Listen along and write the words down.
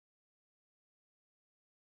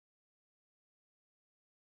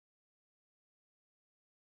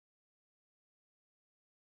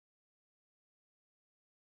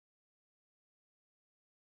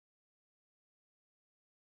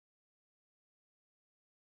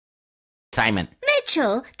Simon.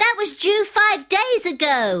 Mitchell, that was due 5 days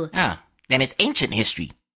ago. Oh, then it's ancient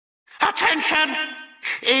history. Attention!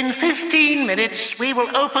 In 15 minutes, we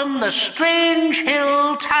will open the Strange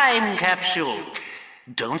Hill time capsule.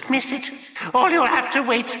 Don't miss it, or you'll have to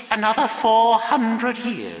wait another 400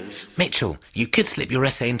 years. Mitchell, you could slip your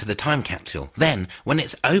essay into the time capsule. Then, when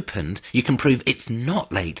it's opened, you can prove it's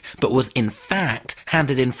not late, but was in fact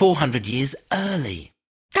handed in 400 years early.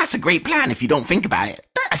 That's a great plan if you don't think about it.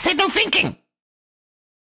 But I said no thinking.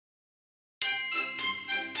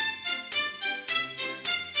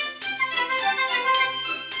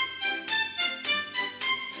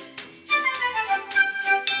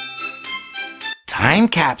 Time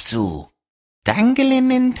capsule.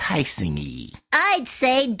 Dangling enticingly. I'd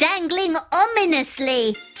say dangling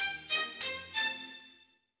ominously.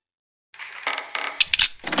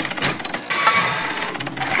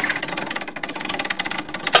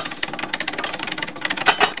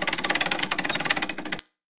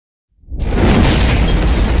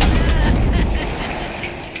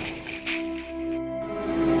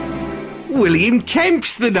 William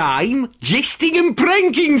Kemp's the name. Jesting and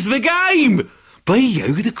pranking's the game. Be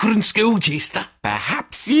you the current school jester?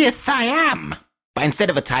 Perhaps seeth I am. But instead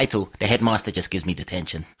of a title, the headmaster just gives me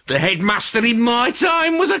detention. The headmaster in my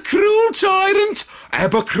time was a cruel tyrant.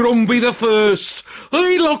 Abercrombie the First.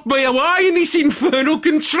 He locked me away in this infernal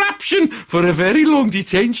contraption for a very long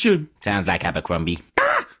detention. Sounds like Abercrombie.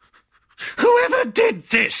 Whoever did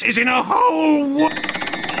this is in a hole.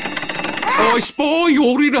 I spy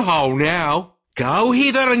you're in a hole now. Go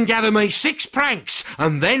hither and gather me 6 pranks,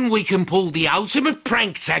 and then we can pull the ultimate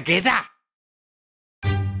prank together.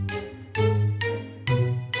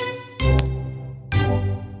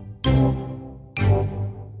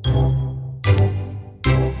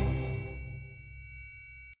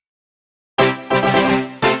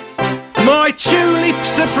 My tulip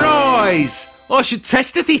surprise! I should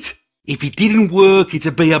test at it. If it didn't work,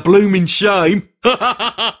 it'd be a blooming shame.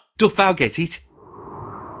 Doth thou get it?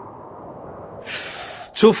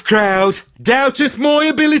 Tough crowd. Doubteth my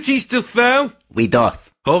abilities, doth thou? We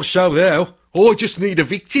doth. I'll show thou. I just need a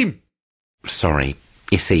victim. Sorry,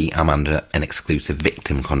 you see, I'm under an exclusive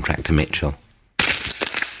victim contract to Mitchell.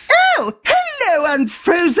 Oh, hello,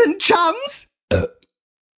 unfrozen chums. No.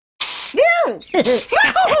 I'm in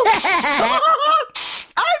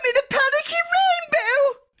a panicky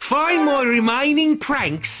rainbow. Find my remaining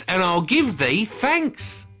pranks and I'll give thee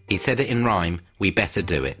thanks. He said it in rhyme. We better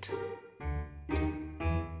do it.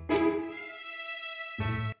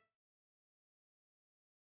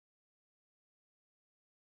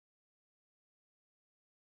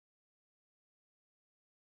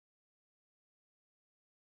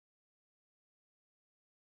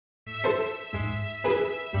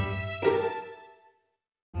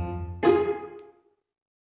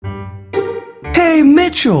 Hey,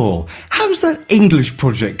 Mitchell, how's that English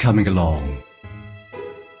project coming along?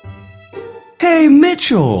 Hey,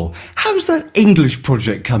 Mitchell, how's that English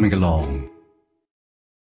project coming along?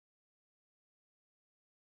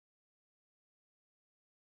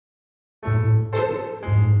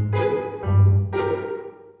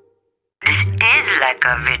 This is like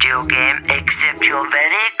a video game, except your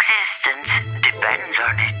very existence depends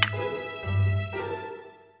on it.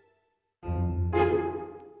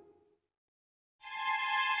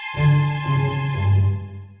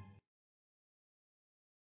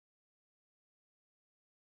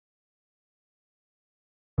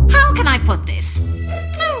 How can I put this?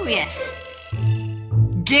 Oh, yes.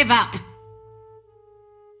 Give up.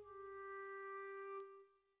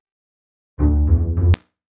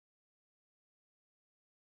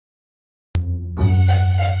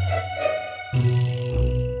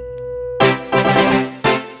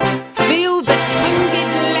 Feel the tongued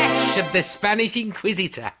lash of the Spanish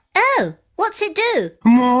Inquisitor. Oh, what's it do?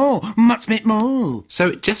 Moo, much bit moo. So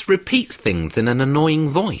it just repeats things in an annoying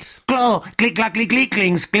voice. Glow, glick, glack, glick,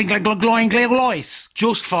 glings, glink, glack, glog, glowing, glare, lois.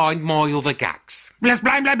 Just find my other gags. Bless,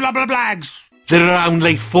 blame, blah, blah, blah, blags. There are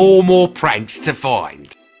only 4 more pranks to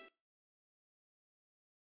find.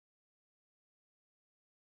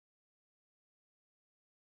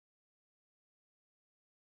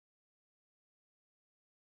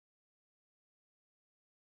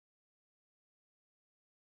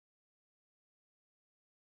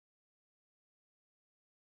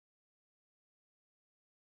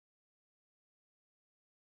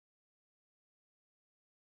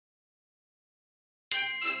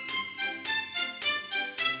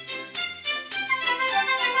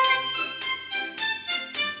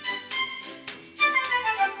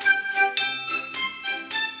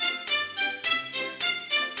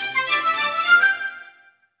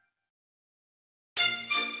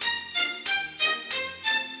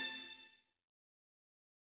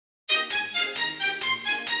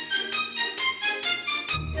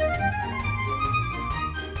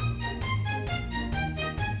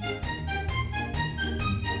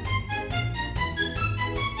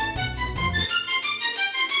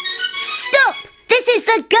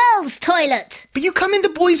 the girls' toilet. But you come in the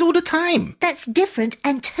boys all the time. That's different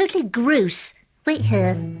and totally gross. Wait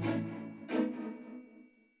here.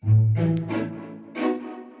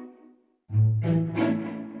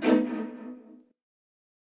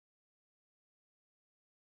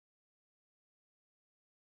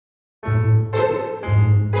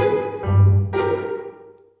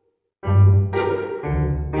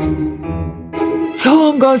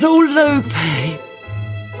 Tom goes all loopy.